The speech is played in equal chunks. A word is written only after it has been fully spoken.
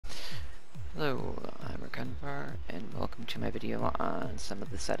far, and welcome to my video on some of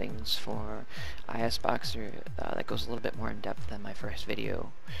the settings for ISboxer that goes a little bit more in depth than my first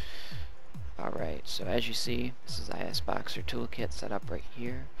video. Alright, so as you see, this is ISboxer toolkit set up right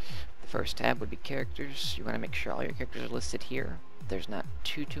here. The first tab would be characters. You want to make sure all your characters are listed here. There's not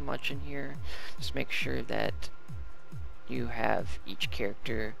too much in here. Just make sure that you have each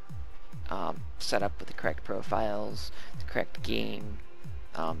character set up with the correct profiles, the correct game,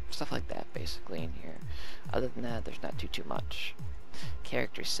 stuff like that basically in here. Other than that, there's not too much.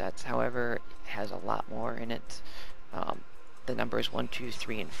 Character sets, however, has a lot more in it. The numbers 1, 2,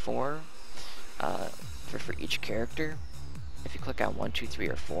 3, and 4 for each character. If you click on 1, 2, 3,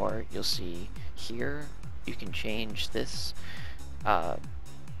 or 4, you'll see here you can change this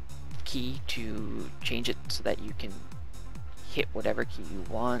key to change it so that you can hit whatever key you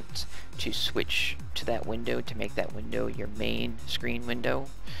want to switch to that window, to make that window your main screen window.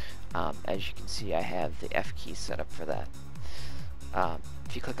 As you can see, I have the F key set up for that.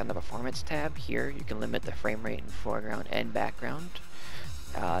 If you click on the Performance tab here, you can limit the frame rate in foreground and background.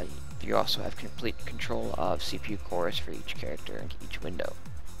 You also have complete control of CPU cores for each character and each window.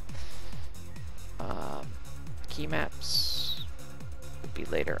 Key maps would be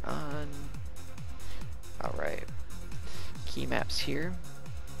later on. Alright. Key maps here,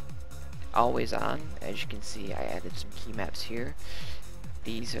 always on. As you can see, I added some key maps here.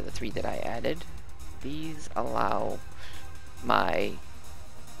 These are the 3 that I added. These allow my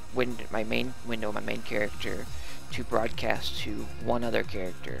main window, my main character, to broadcast to one other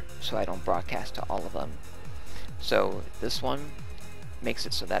character, so I don't broadcast to all of them. So this one makes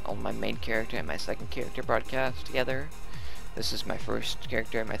it so that only my main character and my second character broadcast together. This is my first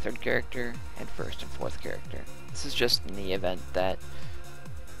character and my third character, and first and fourth character. This is just in the event that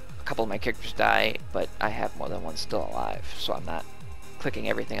a couple of my characters die, but I have more than one still alive, so I'm not clicking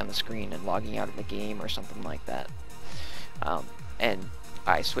everything on the screen and logging out of the game or something like that. And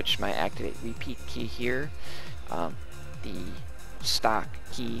I switched my activate repeat key here. The stock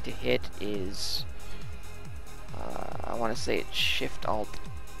key to hit is, I want to say it's Shift Alt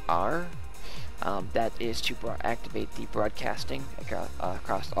R. That is to activate the broadcasting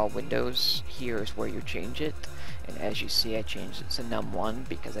across all windows. Here is where you change it, and as you see, I changed it to num1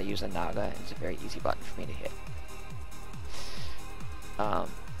 because I use a Naga and it's a very easy button for me to hit.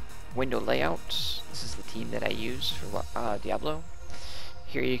 Window layouts, this is the theme that I use for Diablo.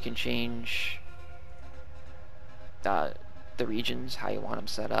 Here you can change the regions, how you want them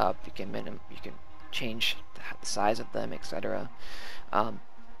set up. You can change the size of them, etc.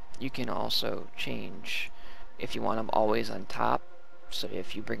 You can also change if you want them always on top. So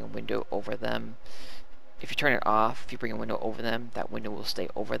if you bring a window over them, if you turn it off, if you bring a window over them, that window will stay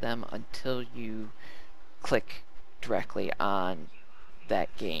over them until you click directly on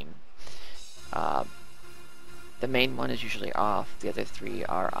that game. The main one is usually off, the other 3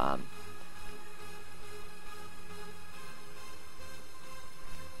 are on.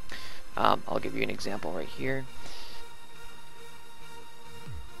 I'll give you an example right here.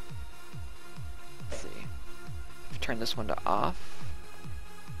 Let's see. If you turn this window off,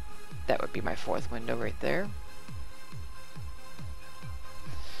 that would be my 4th window right there.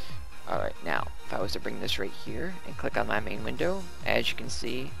 Alright, now, if I was to bring this right here and click on my main window, as you can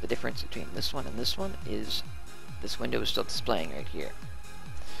see, the difference between this one and this one is this window is still displaying right here.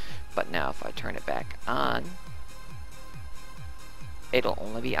 But now if I turn it back on, it'll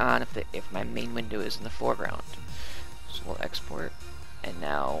only be on if my main window is in the foreground. So we'll export, and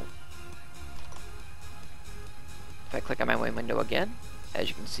now if I click on my main window again, as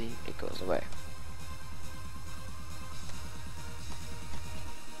you can see, it goes away.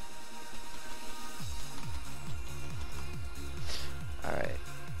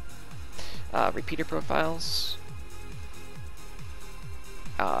 Alright. Repeater profiles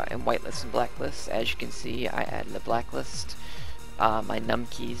and whitelists and blacklists. As you can see, I added a blacklist. My num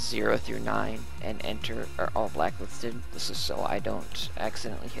keys 0 through 9 and enter are all blacklisted. This is so I don't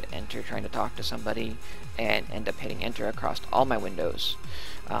accidentally hit enter trying to talk to somebody and end up hitting enter across all my windows.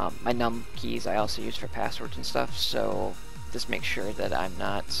 My num keys I also use for passwords and stuff, so just make sure that I'm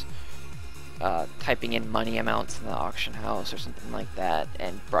not typing in money amounts in the auction house or something like that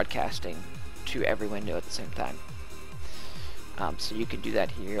and broadcasting to every window at the same time. So you can do that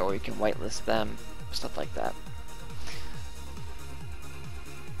here, or you can whitelist them, stuff like that.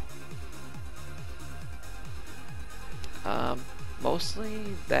 Mostly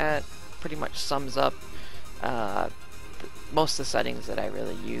that pretty much sums up most of the settings that I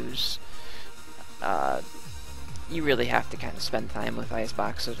really use. You really have to kind of spend time with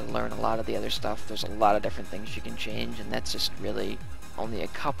ISboxer to learn a lot of the other stuff. There's a lot of different things you can change, and that's just really only a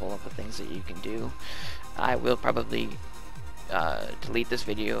couple of the things that you can do. I will probably delete this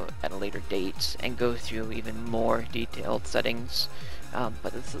video at a later date and go through even more detailed settings,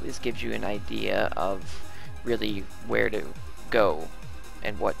 but this at least gives you an idea of really where to go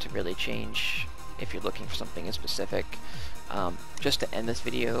and what to really change if you're looking for something in specific. Just to end this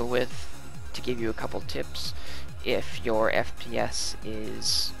video with, to give you a couple tips, if your FPS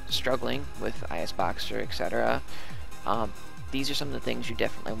is struggling with ISboxer, etc., these are some of the things you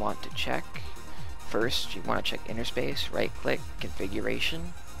definitely want to check. First, you want to check interspace, right-click,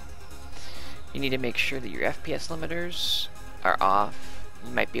 configuration. You need to make sure that your FPS limiters are off.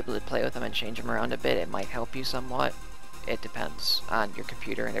 You might be able to play with them and change them around a bit. It might help you somewhat. It depends on your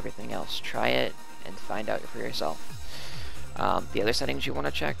computer and everything else. Try it and find out for yourself. The other settings you want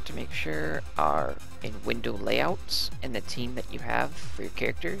to check to make sure are in window layouts and the team that you have for your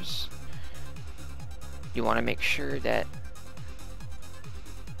characters. You want to make sure that,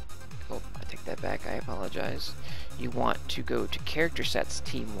 oh, I take that back, I apologize. You want to go to character sets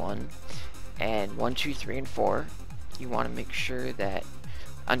team 1 and 1, 2, 3, and 4. You want to make sure that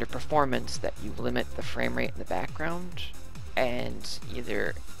under performance that you limit the frame rate in the background, and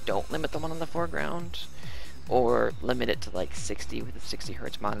either don't limit the one in the foreground or limit it to like 60 with a 60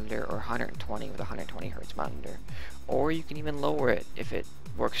 Hz monitor or 120 with a 120 Hz monitor. Or you can even lower it if it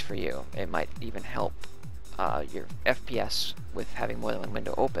works for you. It might even help your FPS with having more than one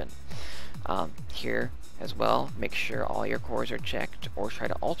window open. Here as well, make sure all your cores are checked, or try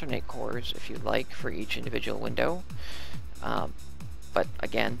to alternate cores if you like for each individual window. But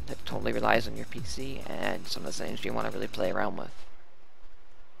again, that totally relies on your PC and some of the settings you want to really play around with.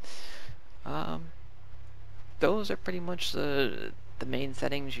 Those are pretty much the main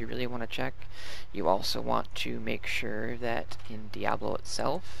settings you really want to check. You also want to make sure that in Diablo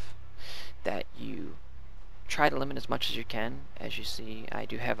itself that you try to limit as much as you can. As you see, I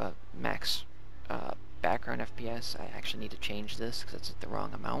do have a max background FPS. I actually need to change this because it's at the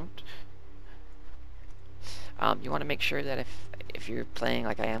wrong amount. You want to make sure that if you're playing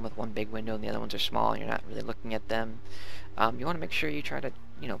like I am with one big window and the other ones are small and you're not really looking at them, you want to make sure you try to,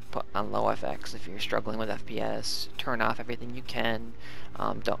 put on low FX if you're struggling with FPS. Turn off everything you can.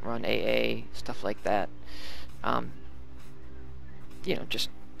 Don't run AA, stuff like that. Just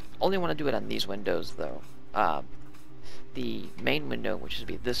only want to do it on these windows though. The main window, which would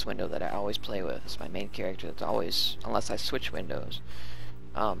be this window that I always play with, is my main character. That's always, unless I switch windows.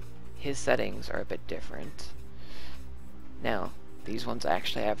 His settings are a bit different. Now, these ones I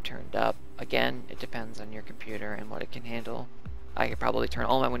actually have turned up. Again, it depends on your computer and what it can handle. I could probably turn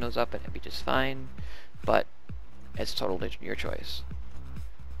all my windows up and it'd be just fine, but it's totally your choice.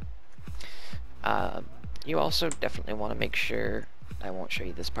 You also definitely want to make sure, I won't show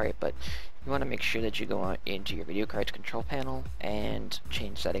you this part, but you want to make sure that you go into your video card's control panel and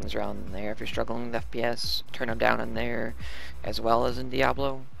change settings around in there. If you're struggling with FPS, turn them down in there, as well as in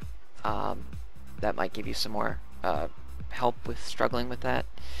Diablo. That might give you some more help with struggling with that.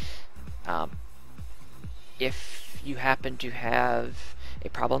 If you happen to have a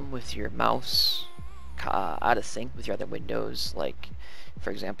problem with your mouse out of sync with your other windows, like for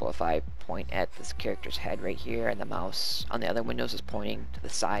example if I point at this character's head right here and the mouse on the other windows is pointing to the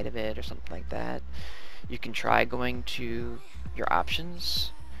side of it or something like that, you can try going to your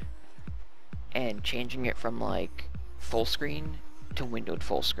options and changing it from like full screen to windowed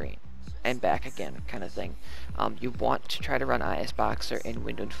full screen and back again, kind of thing. You want to try to run ISboxer in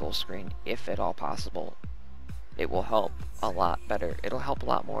windowed full screen if at all possible. It will help a lot better. It'll help a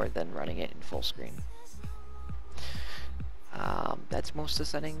lot more than running it in full screen. That's most of the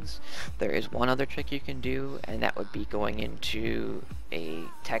settings. There is one other trick you can do, and that would be going into a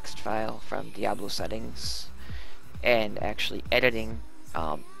text file from Diablo settings and actually editing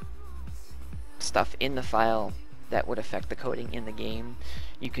stuff in the file that would affect the coding in the game.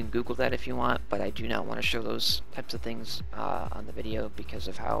 You can Google that if you want, but I do not want to show those types of things on the video because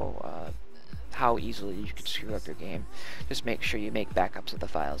of how easily you can screw up your game. Just make sure you make backups of the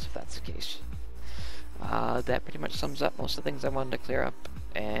files if that's the case. That pretty much sums up most of the things I wanted to clear up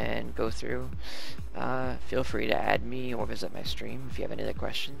and go through. Feel free to add me or visit my stream if you have any other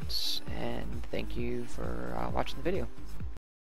questions, and thank you for watching the video.